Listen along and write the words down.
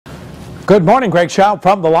Good morning, Greg Schaub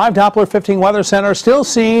from the Live Doppler 15 Weather Center. Still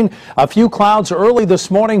seeing a few clouds early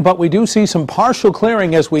this morning, but we do see some partial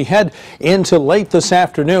clearing as we head into late this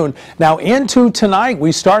afternoon. Now into tonight,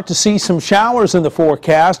 we start to see some showers in the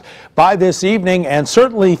forecast by this evening, and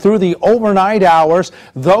certainly through the overnight hours.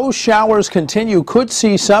 Those showers continue. Could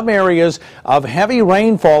see some areas of heavy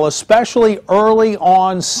rainfall, especially early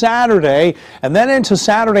on Saturday, and then into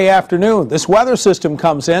Saturday afternoon. This weather system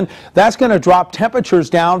comes in. That's going to drop temperatures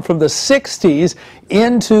down from the 60s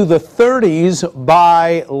into the 30s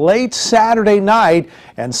by late Saturday night,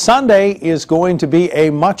 and Sunday is going to be a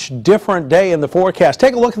much different day in the forecast.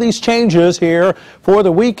 Take a look at these changes here for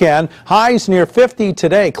the weekend. Highs near 50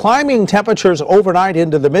 today, climbing temperatures overnight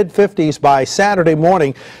into the mid-50s by Saturday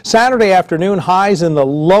morning. Saturday afternoon, highs in the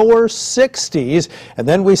lower 60s, and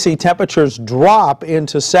then we see temperatures drop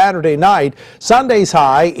into Saturday night. Sunday's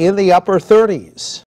high in the upper 30s.